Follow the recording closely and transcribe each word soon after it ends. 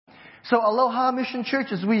So Aloha Mission Church,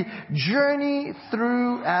 as we journey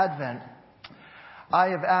through Advent, I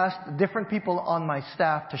have asked different people on my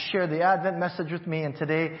staff to share the Advent message with me, and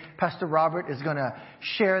today Pastor Robert is going to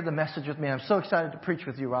share the message with me. I'm so excited to preach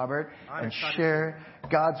with you, Robert, and share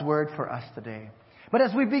God's Word for us today. But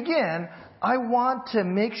as we begin, I want to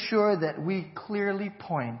make sure that we clearly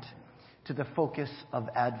point to the focus of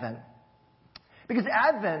Advent. Because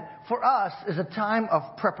Advent, for us, is a time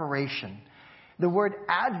of preparation. The word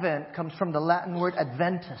Advent comes from the Latin word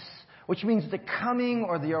adventus, which means the coming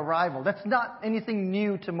or the arrival. That's not anything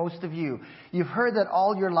new to most of you. You've heard that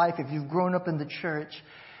all your life, if you've grown up in the church,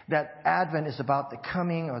 that Advent is about the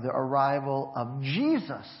coming or the arrival of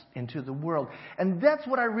Jesus into the world. And that's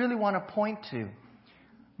what I really want to point to.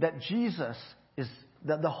 That Jesus is,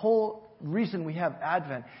 that the whole reason we have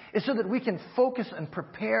Advent is so that we can focus and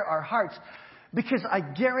prepare our hearts. Because I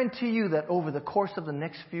guarantee you that over the course of the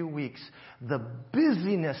next few weeks, the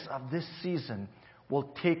busyness of this season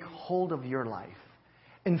will take hold of your life.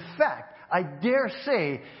 In fact, I dare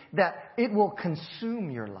say that it will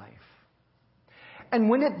consume your life. And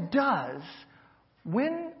when it does,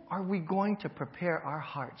 when are we going to prepare our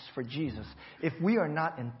hearts for Jesus if we are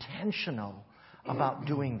not intentional about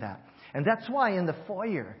doing that? And that's why in the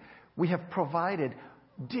foyer, we have provided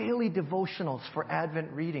daily devotionals for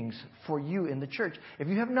Advent readings for you in the church. If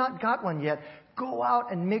you have not got one yet, go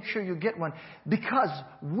out and make sure you get one, because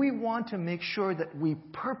we want to make sure that we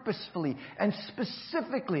purposefully and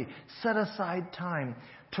specifically set aside time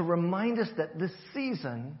to remind us that this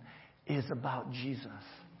season is about Jesus.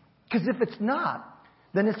 Because if it's not,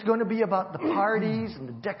 then it's going to be about the parties and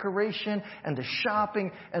the decoration and the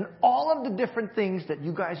shopping and all of the different things that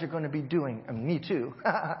you guys are going to be doing. And me too.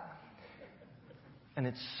 And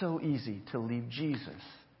it's so easy to leave Jesus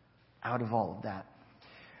out of all of that.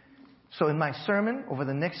 So in my sermon over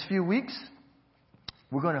the next few weeks,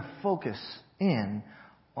 we're going to focus in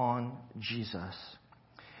on Jesus.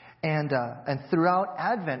 And throughout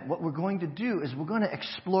Advent, what we're going to do is we're going to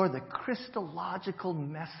explore the Christological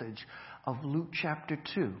message of Luke chapter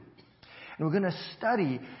 2. And we're going to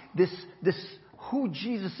study this who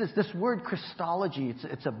Jesus is. This word Christology,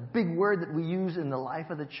 it's a big word that we use in the life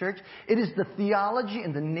of the church. It is the theology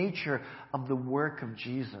and the nature of the work of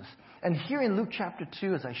Jesus. And here in Luke chapter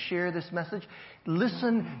 2, as I share this message,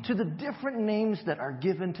 listen to the different names that are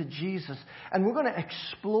given to Jesus. And we're going to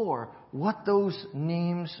explore what those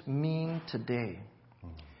names mean today.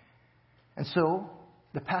 And so,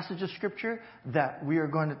 the passage of Scripture that we are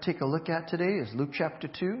going to take a look at today is Luke chapter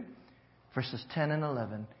 2, verses 10 and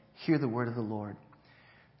 11. Hear the word of the Lord.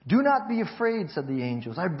 Do not be afraid, said the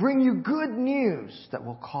angels. I bring you good news that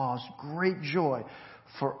will cause great joy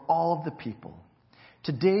for all of the people.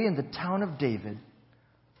 Today in the town of David,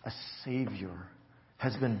 a Savior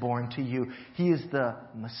has been born to you. He is the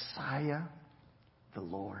Messiah, the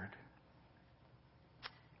Lord.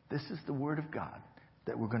 This is the word of God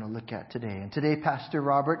that we're going to look at today. And today, Pastor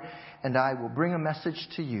Robert and I will bring a message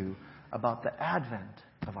to you about the advent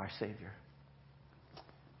of our Savior.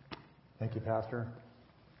 Thank you, Pastor.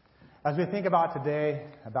 As we think about today,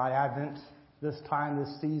 about Advent, this time,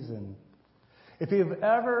 this season, if you've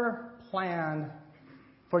ever planned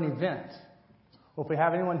for an event, or if we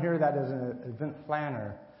have anyone here that is an event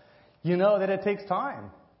planner, you know that it takes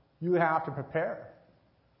time. You have to prepare.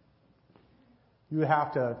 You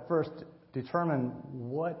have to first determine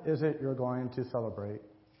what is it you're going to celebrate.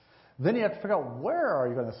 Then you have to figure out where are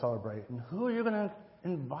you going to celebrate and who are you going to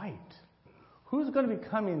invite. Who's going to be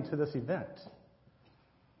coming to this event?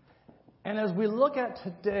 And as we look at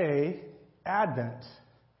today, Advent,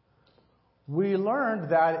 we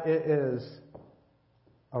learned that it is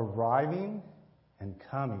arriving and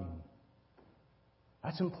coming.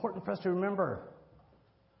 That's important for us to remember.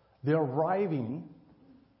 The arriving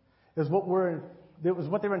is what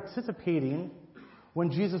they were anticipating when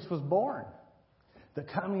Jesus was born. The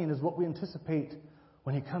coming is what we anticipate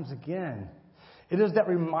when He comes again. It is that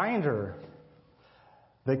reminder,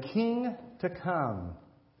 the King to come.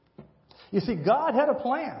 You see, God had a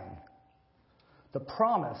plan. The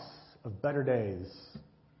promise of better days.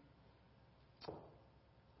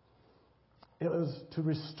 It was to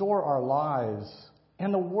restore our lives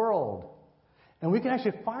and the world. And we can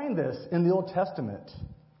actually find this in the Old Testament.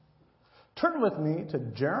 Turn with me to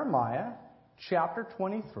Jeremiah chapter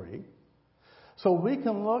 23. So we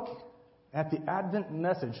can look at the Advent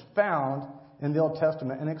message found in the Old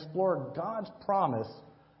Testament and explore God's promise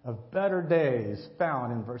of better days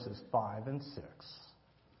found in verses 5 and 6.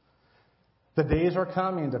 The days are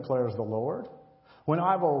coming, declares the Lord, when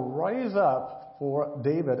I will raise up for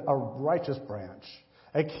David a righteous branch,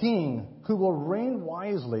 a king who will reign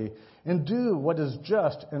wisely and do what is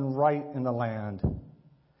just and right in the land.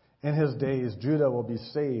 In his days, Judah will be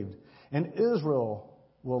saved, and Israel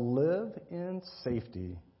will live in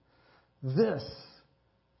safety. This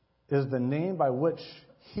is the name by which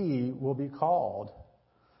he will be called,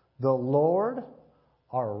 the Lord,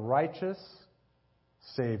 our righteous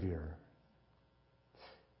Savior.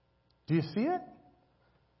 Do you see it?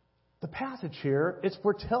 The passage here, it's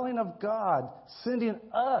foretelling of God sending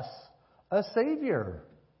us a Savior,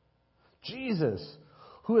 Jesus,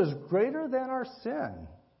 who is greater than our sin,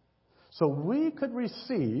 so we could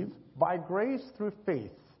receive, by grace through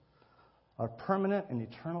faith, a permanent and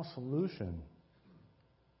eternal solution.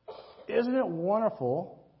 Isn't it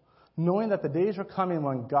wonderful knowing that the days are coming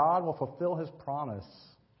when God will fulfill His promise?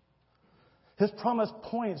 His promise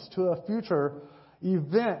points to a future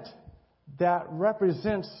event that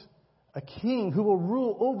represents a king who will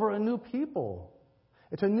rule over a new people.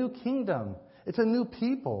 It's a new kingdom. It's a new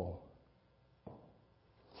people.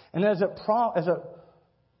 And as it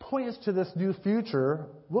points to this new future,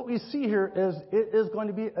 what we see here is it is going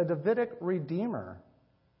to be a Davidic Redeemer.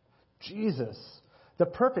 Jesus, the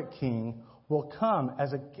perfect King, will come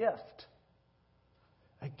as a gift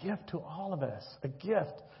to all of us, a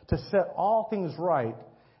gift to set all things right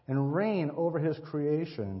and reign over His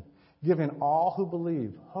creation, giving all who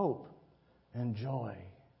believe hope and joy.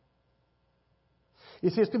 You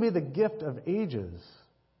see, it's going to be the gift of ages,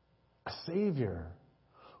 a Savior,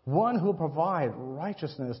 one who will provide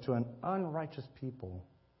righteousness to an unrighteous people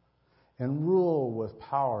and rule with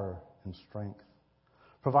power and strength,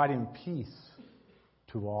 providing peace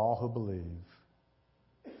to all who believe.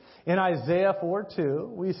 In Isaiah 4:2,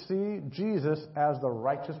 we see Jesus as the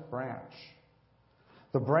righteous branch.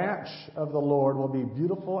 The branch of the Lord will be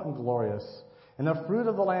beautiful and glorious, and the fruit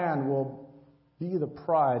of the land will be the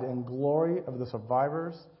pride and glory of the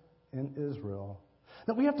survivors in Israel.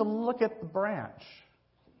 Now we have to look at the branch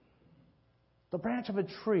of a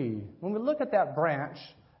tree. When we look at that branch,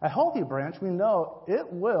 a healthy branch, we know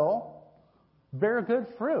it will bear good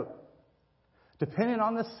fruit. Depending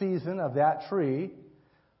on the season of that tree,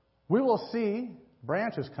 we will see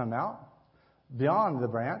branches come out beyond the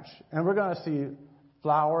branch, and we're going to see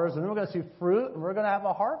flowers, and we're going to see fruit, and we're going to have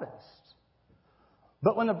a harvest.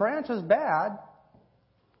 But when the branch is bad,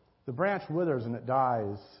 the branch withers and it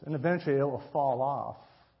dies, and eventually it will fall off.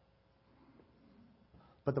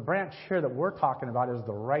 But the branch here that we're talking about is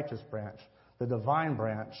the righteous branch, the divine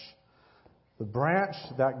branch, the branch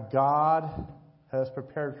that God has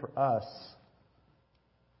prepared for us.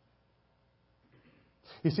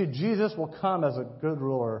 You see, Jesus will come as a good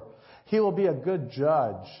ruler. He will be a good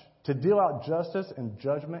judge to deal out justice and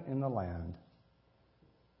judgment in the land.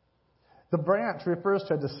 The branch refers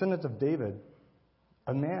to a descendant of David,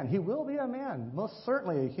 a man. He will be a man, most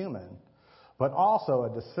certainly a human, but also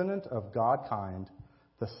a descendant of Godkind,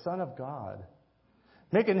 the Son of God,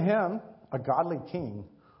 making him a godly king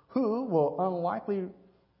who will,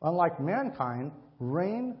 unlike mankind,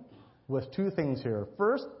 reign with two things here.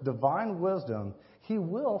 First, divine wisdom. He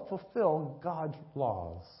will fulfill God's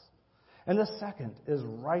laws. And the second is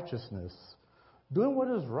righteousness, doing what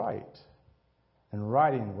is right and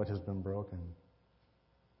righting what has been broken.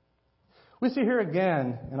 We see here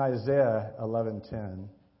again in Isaiah 11:10,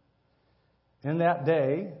 in that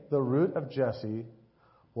day the root of Jesse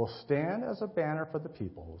will stand as a banner for the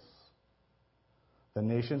peoples. The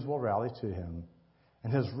nations will rally to him,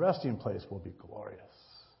 and his resting place will be glorious.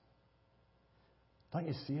 Don't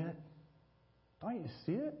you see it? Don't you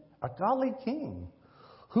see it? A godly king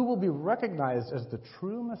who will be recognized as the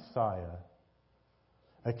true Messiah.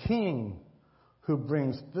 A king who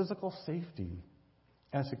brings physical safety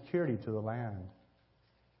and security to the land.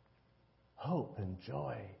 Hope and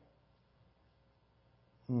joy.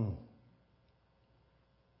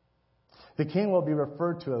 The king will be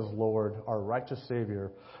referred to as Lord, our righteous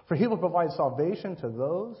Savior, for he will provide salvation to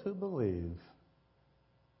those who believe.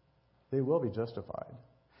 They will be justified,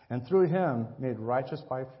 and through him made righteous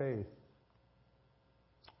by faith.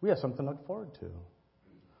 We have something to look forward to.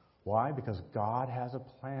 Why? Because God has a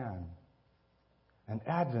plan, an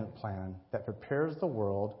Advent plan that prepares the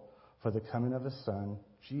world for the coming of His Son,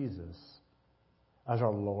 Jesus, as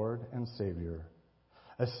our Lord and Savior.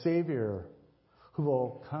 A Savior who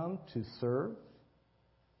will come to serve,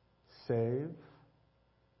 save,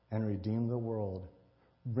 and redeem the world,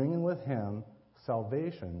 bringing with Him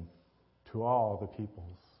salvation to all the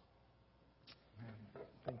peoples.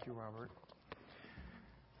 Thank you, Robert.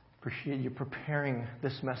 Appreciate you preparing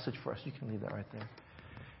this message for us. You can leave that right there.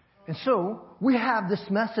 And so, we have this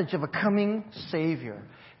message of a coming Savior.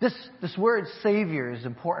 This word Savior is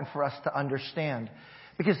important for us to understand.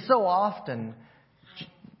 Because so often,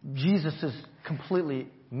 Jesus is completely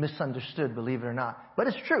misunderstood, believe it or not. But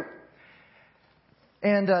it's true.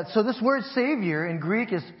 And so this word Savior in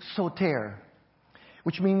Greek is soter,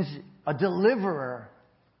 which means a deliverer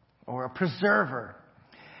or a preserver.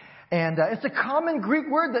 And it's a common Greek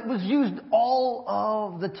word that was used all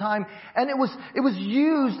of the time. And it was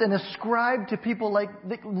used and ascribed to people like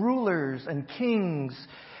the rulers and kings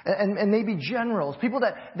and maybe generals, people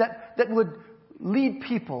that would lead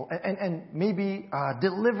people and maybe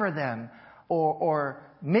deliver them or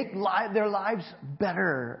make their lives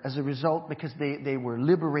better as a result because they were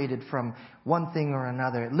liberated from one thing or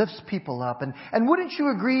another. It lifts people up. And wouldn't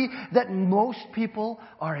you agree that most people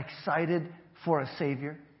are excited for a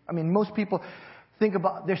Savior? I mean, most people think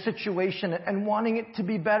about their situation and wanting it to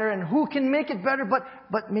be better, and who can make it better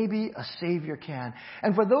but maybe a Savior can.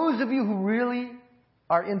 And for those of you who really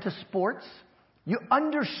are into sports, you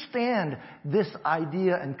understand this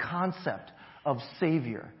idea and concept of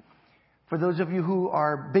Savior. For those of you who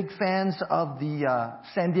are big fans of the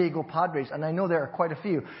San Diego Padres, and I know there are quite a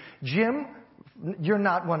few. Jim, you're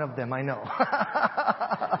not one of them, I know.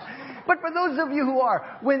 But for those of you who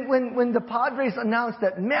are, when the Padres announced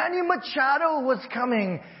that Manny Machado was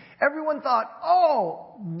coming, everyone thought,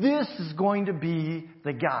 oh, this is going to be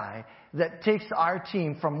the guy that takes our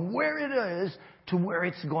team from where it is to where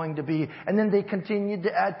it's going to be. And then they continued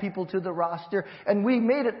to add people to the roster, and we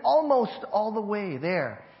made it almost all the way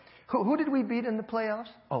there. Who did we beat in the playoffs?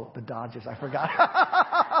 Oh, the Dodgers, I forgot.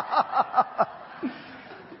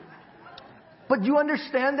 But you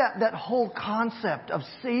understand that whole concept of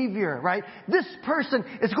Savior, right? This person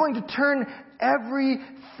is going to turn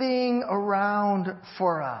everything around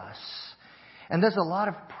for us. And there's a lot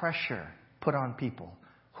of pressure put on people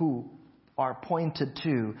who are pointed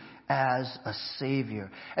to as a Savior.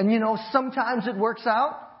 And you know, sometimes it works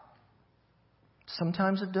out.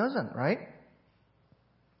 Sometimes it doesn't, right?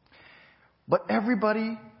 But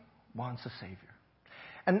everybody wants a Savior.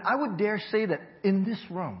 And I would dare say that in this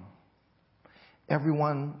room,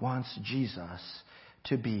 everyone wants Jesus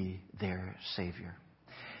to be their Savior.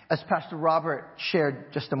 As Pastor Robert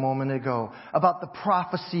shared just a moment ago about the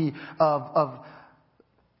prophecy of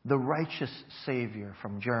the righteous Savior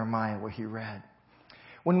from Jeremiah where he read.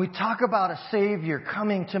 When we talk about a Savior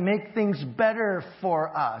coming to make things better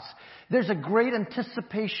for us, there's a great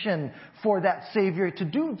anticipation for that Savior to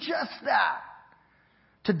do just that.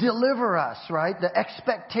 To deliver us, right? The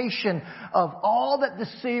expectation of all that the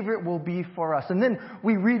Savior will be for us. And then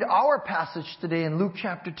we read our passage today in Luke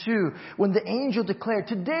chapter 2, when the angel declared,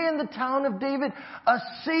 today in the town of David, a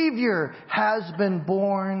Savior has been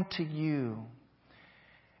born to you.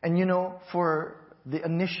 And you know, for the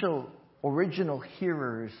initial, original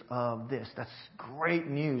hearers of this, that's great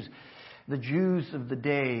news. The Jews of the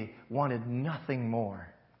day wanted nothing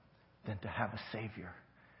more than to have a Savior.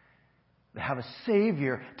 They have a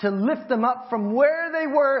Savior to lift them up from where they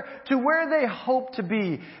were to where they hoped to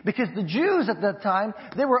be. Because the Jews at that time,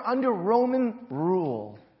 they were under Roman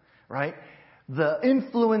rule, right? The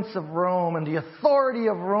influence of Rome and the authority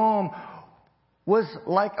of Rome was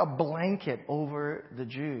like a blanket over the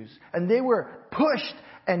Jews. And they were pushed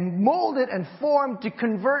and molded and formed to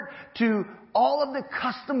convert to all of the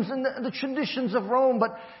customs and the traditions of Rome.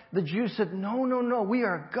 But the Jews said, no, we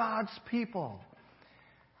are God's people.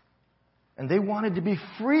 And they wanted to be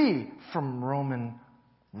free from Roman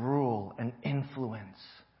rule and influence.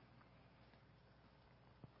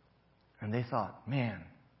 And they thought, man,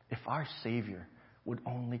 if our Savior would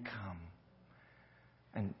only come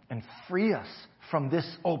and free us from this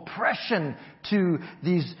oppression to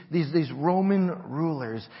these Roman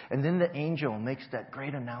rulers. And then the angel makes that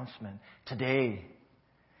great announcement. Today,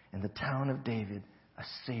 in the town of David, a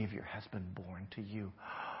Savior has been born to you.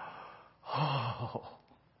 Oh,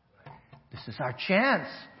 this is our chance.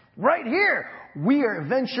 Right here. We are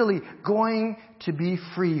eventually going to be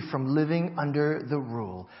free from living under the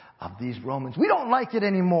rule of these Romans. We don't like it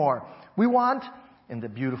anymore. We want, in the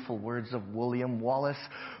beautiful words of William Wallace,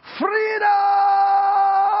 freedom!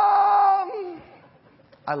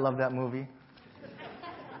 I love that movie.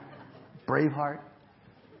 Braveheart.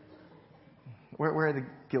 Where are the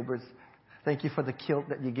Gilberts? Thank you for the kilt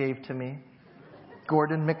that you gave to me.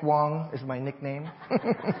 Gordon McWong is my nickname.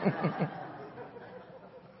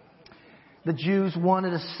 The Jews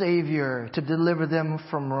wanted a Savior to deliver them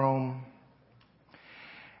from Rome.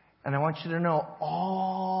 And I want you to know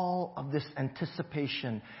all of this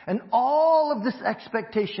anticipation and all of this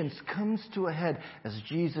expectations comes to a head as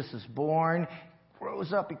Jesus is born,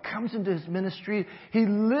 grows up, he comes into his ministry, he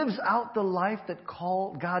lives out the life that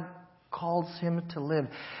God calls him to live.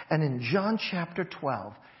 And in John chapter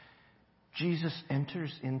 12, Jesus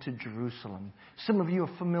enters into Jerusalem. Some of you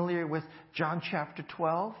are familiar with John chapter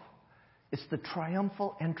 12. It's the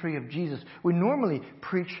triumphal entry of Jesus. We normally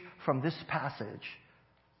preach from this passage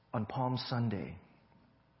on Palm Sunday.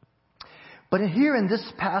 But here in this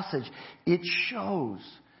passage, it shows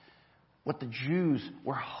what the Jews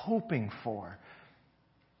were hoping for.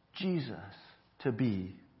 Jesus to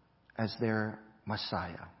be as their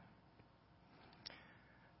Messiah.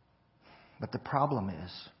 But the problem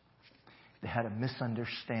is, they had a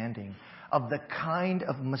misunderstanding of the kind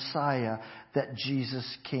of Messiah that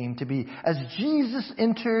Jesus came to be. As Jesus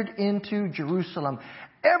entered into Jerusalem,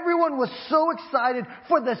 everyone was so excited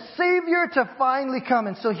for the Savior to finally come.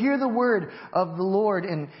 And so hear the word of the Lord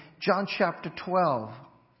in John chapter 12.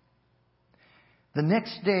 The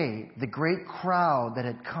next day, the great crowd that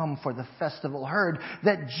had come for the festival heard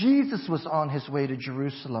that Jesus was on his way to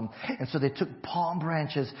Jerusalem. And so they took palm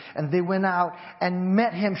branches and they went out and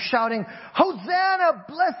met him, shouting, "Hosanna!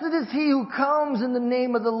 Blessed is he who comes in the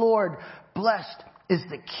name of the Lord. Blessed is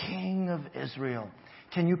the King of Israel."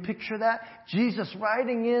 Can you picture that? Jesus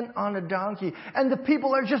riding in on a donkey. And the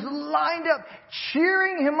people are just lined up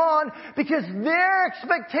cheering him on because their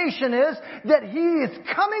expectation is that he is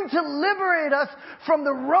coming to liberate us from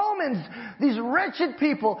the Romans, these wretched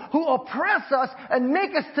people who oppress us and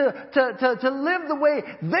make us to live the way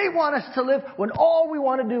they want us to live when all we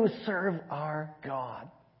want to do is serve our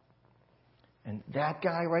God. And that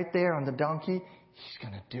guy right there on the donkey, he's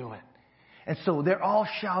going to do it. And so they're all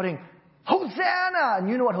shouting, "Hosanna!" And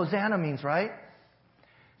you know what Hosanna means, right?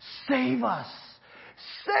 Save us.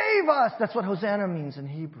 Save us. That's what Hosanna means in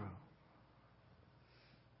Hebrew.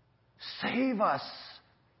 Save us,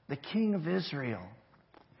 the King of Israel.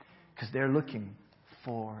 Because they're looking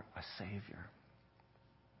for a Savior.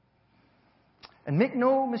 And make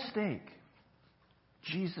no mistake,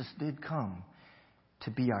 Jesus did come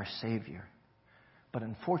to be our Savior. But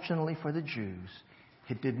unfortunately for the Jews,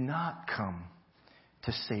 He did not come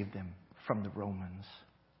to save them from the Romans.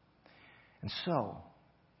 And so,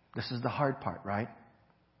 this is the hard part, right?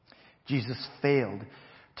 Jesus failed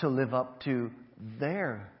to live up to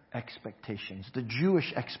their expectations, the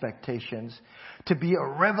Jewish expectations, to be a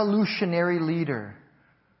revolutionary leader.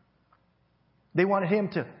 They wanted him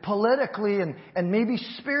to politically and maybe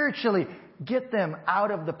spiritually get them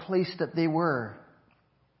out of the place that they were.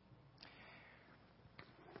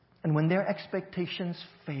 And when their expectations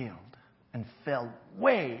failed and fell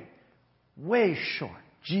way short,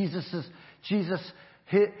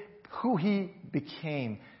 who he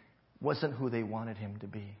became wasn't who they wanted him to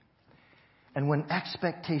be. And when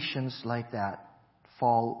expectations like that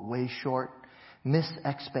fall way short, missed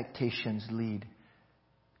expectations lead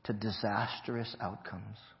to disastrous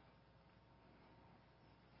outcomes.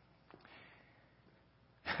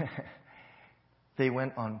 They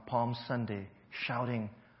went on Palm Sunday shouting,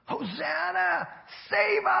 "Hosanna!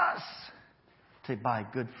 Save us!" By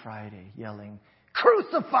Good Friday yelling,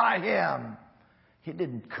 "Crucify him!" He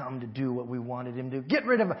didn't come to do what we wanted him to do. Get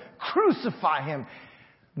rid of him. Crucify him.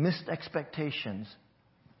 Missed expectations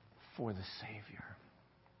for the Savior.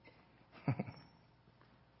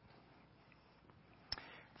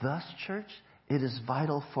 Thus, church, it is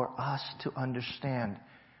vital for us to understand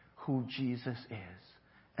who Jesus is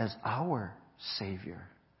as our Savior.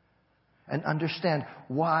 And understand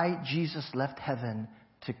why Jesus left heaven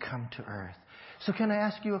to come to earth. So can I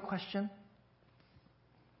ask you a question?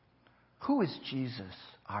 Who is Jesus,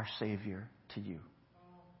 our Savior, to you?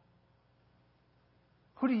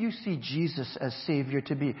 Who do you see Jesus as Savior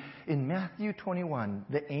to be? In Matthew 21,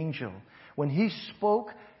 the angel, when he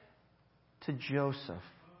spoke to Joseph,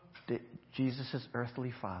 Jesus'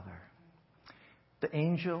 earthly father, the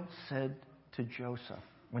angel said to Joseph,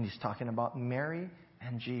 when he's talking about Mary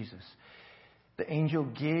and Jesus, the angel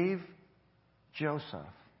gave Joseph,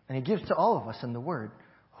 and he gives to all of us in the Word,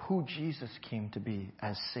 who Jesus came to be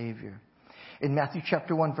as Savior. In Matthew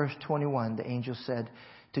chapter 1, verse 21, the angel said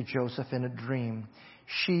to Joseph in a dream,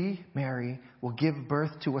 "She, Mary, will give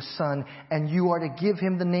birth to a son, and you are to give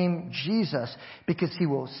him the name Jesus, because he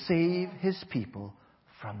will save his people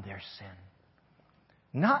from their sin."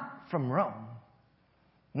 Not from Rome.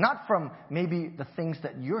 Not from maybe the things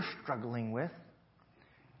that you're struggling with,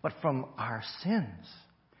 but from our sins.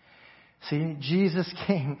 See, Jesus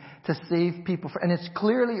came to save people. And it's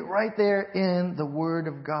clearly right there in the Word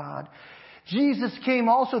of God. Jesus came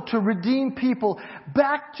also to redeem people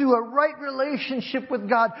back to a right relationship with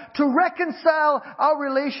God, to reconcile our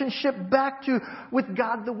relationship back with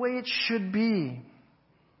God the way it should be.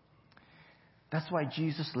 That's why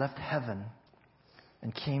Jesus left heaven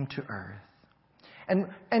and came to earth. And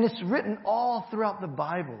it's written all throughout the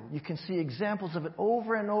Bible. You can see examples of it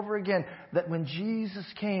over and over again, that when Jesus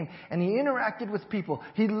came and he interacted with people,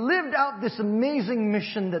 he lived out this amazing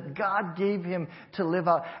mission that God gave him to live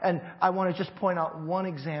out. And I want to just point out one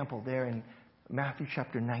example there in Luke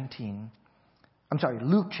chapter 19.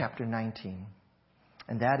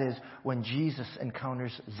 And that is when Jesus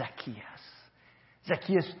encounters Zacchaeus.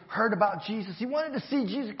 Zacchaeus heard about Jesus. He wanted to see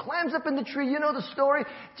Jesus. Climbs up in the tree. You know the story.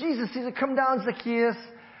 Jesus says, "Come down, Zacchaeus.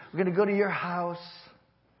 We're going to go to your house.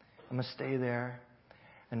 I'm going to stay there."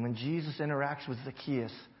 And when Jesus interacts with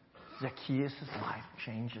Zacchaeus, Zacchaeus' life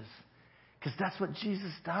changes. Because that's what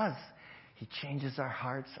Jesus does. He changes our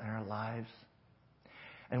hearts and our lives.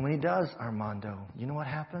 And when he does, Armando, you know what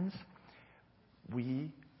happens?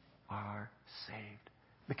 We are saved.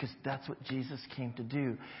 Because that's what Jesus came to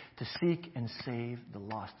do. To seek and save the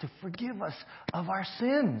lost. To forgive us of our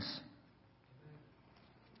sins.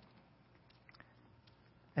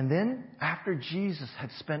 And then, after Jesus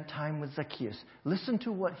had spent time with Zacchaeus, listen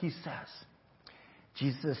to what he says.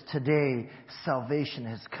 Jesus says, "Today, salvation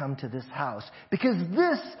has come to this house. Because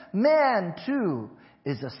this man, too,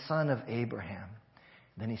 is a son of Abraham."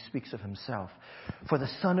 Then he speaks of himself. "For the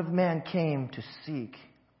Son of Man came to seek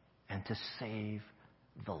and to save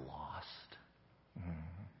the lost."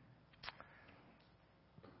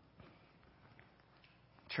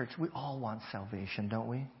 Church, we all want salvation, don't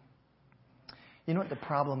we? You know what the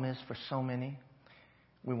problem is for so many?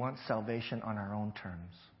 We want salvation on our own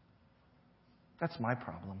terms. That's my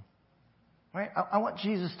problem. Right? I want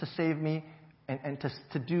Jesus to save me and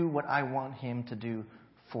to do what I want him to do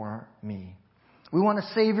for me. We want a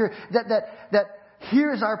Savior that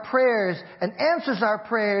hears our prayers and answers our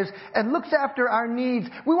prayers and looks after our needs.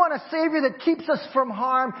 We want a Savior that keeps us from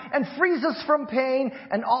harm and frees us from pain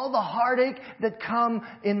and all the heartache that come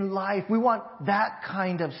in life. We want that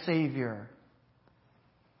kind of Savior.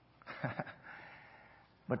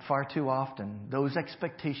 But far too often, those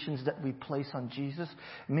expectations that we place on Jesus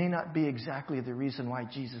may not be exactly the reason why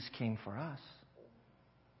Jesus came for us.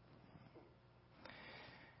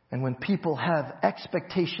 And when people have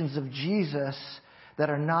expectations of Jesus that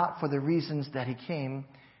are not for the reasons that he came,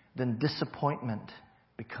 then disappointment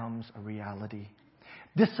becomes a reality.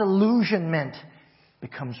 Disillusionment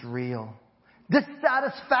becomes real.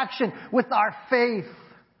 Dissatisfaction with our faith.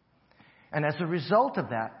 And as a result of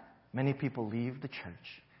that, many people leave the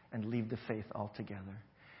church and leave the faith altogether.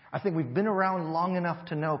 I think we've been around long enough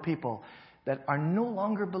to know people that are no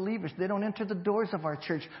longer believers. They don't enter the doors of our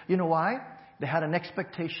church. You know why? They had an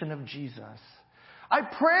expectation of Jesus. I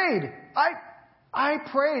prayed. I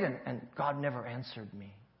prayed and God never answered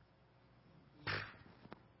me.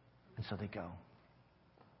 And so they go.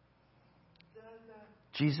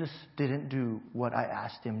 Jesus didn't do what I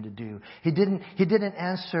asked him to do. He didn't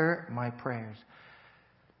answer my prayers.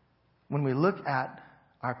 When we look at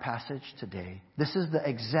our passage today, this is the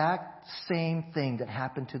exact same thing that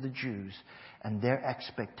happened to the Jews and their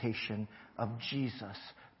expectation of Jesus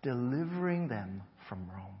delivering them from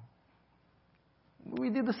Rome. We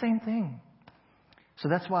did the same thing. So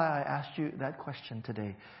that's why I asked you that question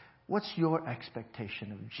today. What's your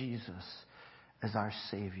expectation of Jesus as our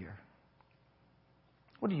Savior?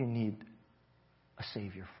 What do you need a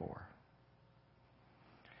Savior for?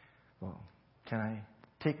 Well, can I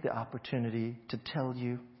take the opportunity to tell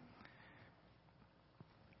you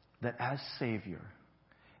that as Savior,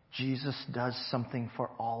 Jesus does something for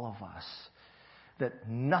all of us that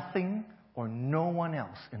nothing or no one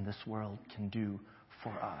else in this world can do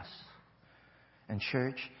for us. And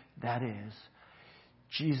church, that is,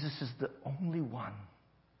 Jesus is the only one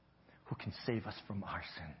who can save us from our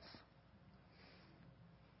sins.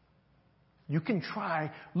 You can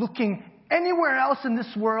try looking anywhere else in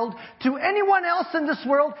this world, to anyone else in this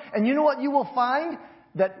world, and you know what you will find?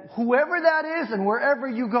 That whoever that is and wherever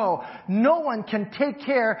you go, no one can take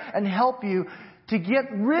care and help you to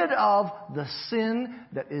get rid of the sin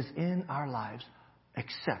that is in our lives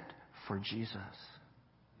except for Jesus.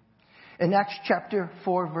 In Acts chapter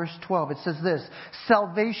 4, verse 12, it says this: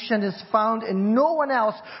 "Salvation is found in no one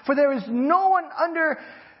else, for there's no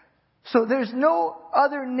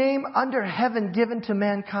other name under heaven given to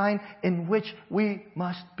mankind in which we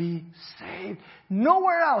must be saved."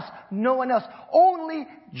 Nowhere else, no one else. Only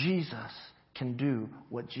Jesus can do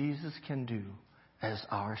what Jesus can do as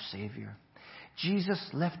our Savior.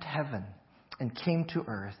 Jesus left heaven and came to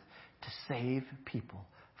earth to save people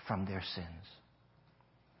from their sins.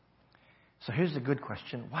 So here's a good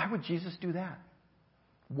question. Why would Jesus do that?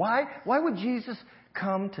 Why would Jesus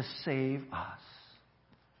come to save us?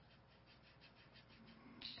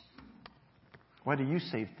 Why do you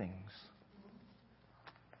save things?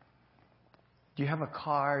 Do you have a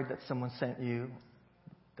card that someone sent you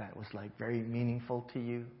that was like very meaningful to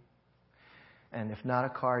you? And if not a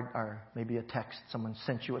card, or maybe a text, someone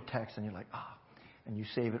sent you a text and you're like, and you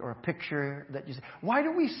save it, or a picture that you save. Why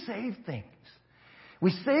do we save things? We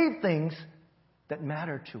save things that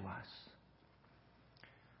matter to us.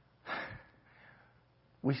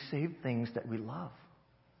 We save things that we love.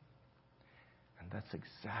 And that's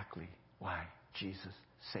exactly why Jesus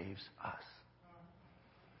saves us.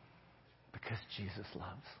 Because Jesus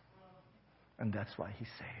loves. And that's why He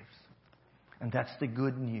saves. And that's the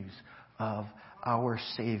good news of our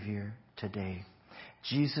Savior today.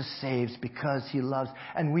 Jesus saves because He loves.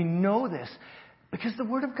 And we know this because the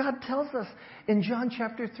Word of God tells us in John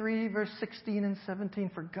chapter 3, verse 16 and 17,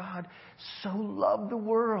 for God so loved the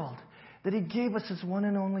world that He gave us His one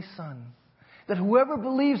and only Son, that whoever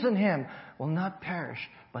believes in Him will not perish,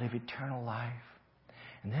 but have eternal life.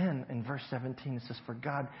 And then in verse 17 it says, for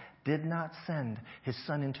God did not send His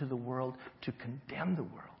Son into the world to condemn the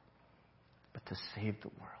world, but to save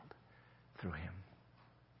the world through Him.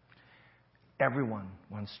 Everyone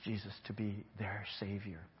wants Jesus to be their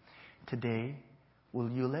Savior. Today, will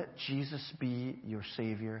you let Jesus be your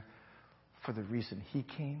Savior for the reason He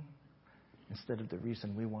came instead of the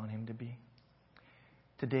reason we want Him to be?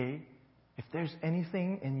 Today, if there's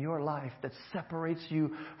anything in your life that separates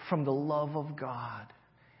you from the love of God,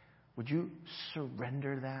 would you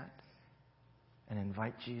surrender that and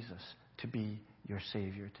invite Jesus to be your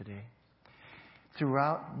Savior today?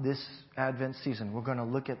 Throughout this Advent season, we're going to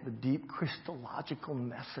look at the deep Christological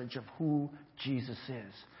message of who Jesus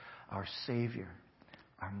is, our Savior,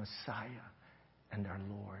 our Messiah, and our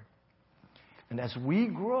Lord. And as we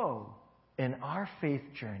grow in our faith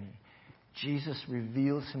journey, Jesus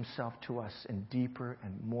reveals Himself to us in deeper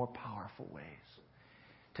and more powerful ways.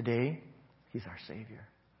 Today, He's our Savior.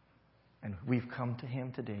 And we've come to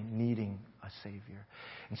Him today needing a Savior.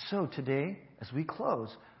 And so today, as we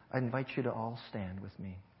close, I invite you to all stand with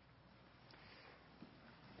me.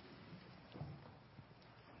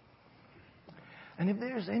 And if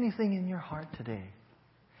there's anything in your heart today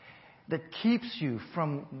that keeps you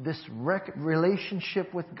from this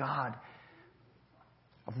relationship with God,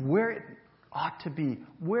 of where it ought to be,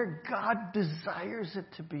 where God desires it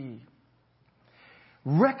to be,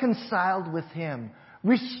 reconciled with Him,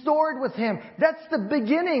 restored with Him. That's the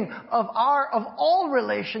beginning of all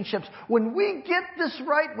relationships. When we get this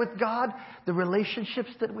right with God, the relationships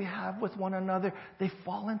that we have with one another, they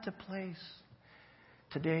fall into place.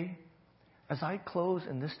 Today, as I close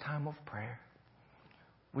in this time of prayer,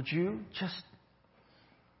 would you just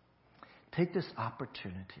take this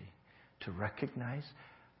opportunity to recognize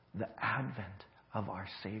the advent of our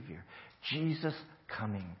Savior, Jesus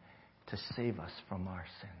coming to save us from our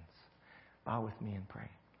sins? Bow with me and pray.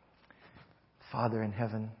 Father in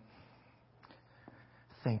heaven,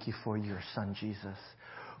 thank You for Your Son Jesus,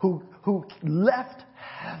 who left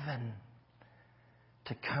heaven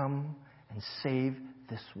to come and save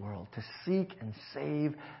this world, to seek and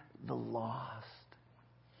save the lost.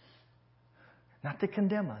 Not to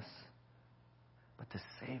condemn us, but to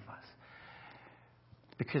save us.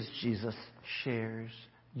 Because Jesus shares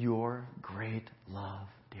Your great love,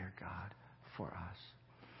 dear God, for us.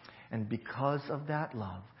 And because of that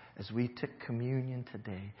love, as we took communion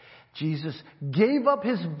today, Jesus gave up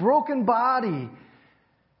His broken body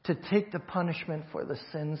to take the punishment for the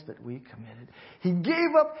sins that we committed. He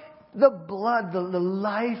gave up the blood, the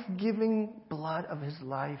life-giving blood of His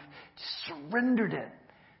life, surrendered it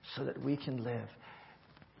so that we can live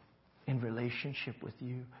in relationship with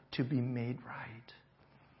You, to be made right.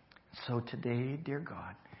 So today, dear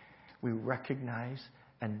God, we recognize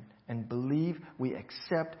and believe, we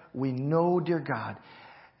accept, we know, dear God,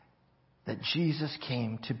 that Jesus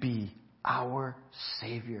came to be our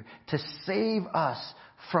Savior, to save us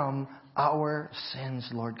from our sins,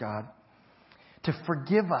 Lord God, to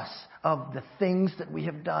forgive us of the things that we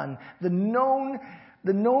have done, the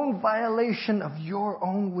known violation of Your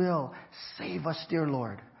own will. Save us, dear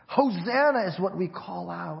Lord. Hosanna is what we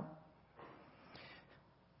call out.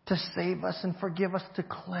 To save us and forgive us, to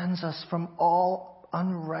cleanse us from all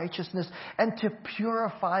unrighteousness, and to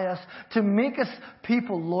purify us, to make us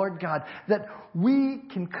people, Lord God, that we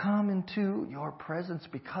can come into Your presence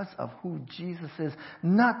because of who Jesus is,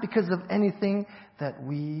 not because of anything that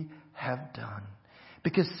we have done.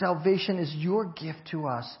 Because salvation is Your gift to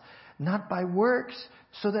us, not by works,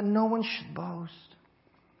 so that no one should boast.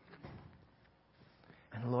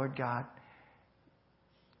 And Lord God,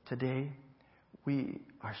 today we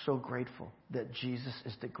are so grateful that Jesus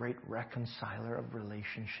is the great reconciler of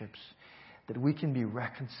relationships, that we can be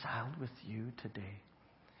reconciled with You today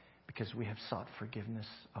because we have sought forgiveness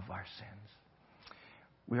of our sins.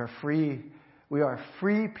 We are free. We are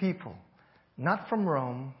free people. Not from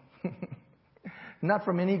Rome. Not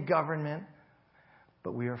from any government.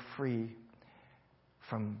 But we are free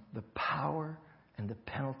from the power and the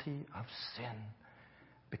penalty of sin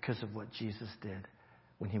because of what Jesus did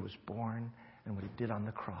when He was born and what He did on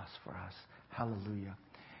the cross for us. Hallelujah.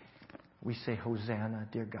 We say, Hosanna,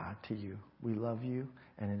 dear God, to You. We love You,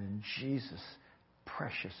 and in Jesus'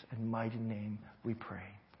 precious and mighty name we pray.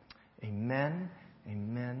 Amen,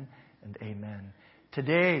 amen, and amen.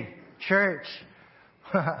 Today, church,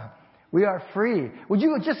 we are free. Would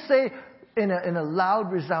you just say in a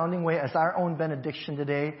loud, resounding way as our own benediction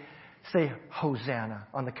today, say Hosanna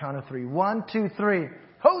on the count of 3. 1, 2, 3.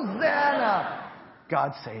 Hosanna!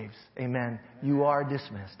 God saves. Amen. You are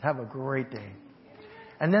dismissed. Have a great day.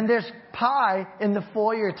 And then there's pie in the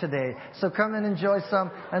foyer today. So come and enjoy some.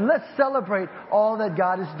 And let's celebrate all that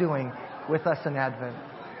God is doing with us in Advent.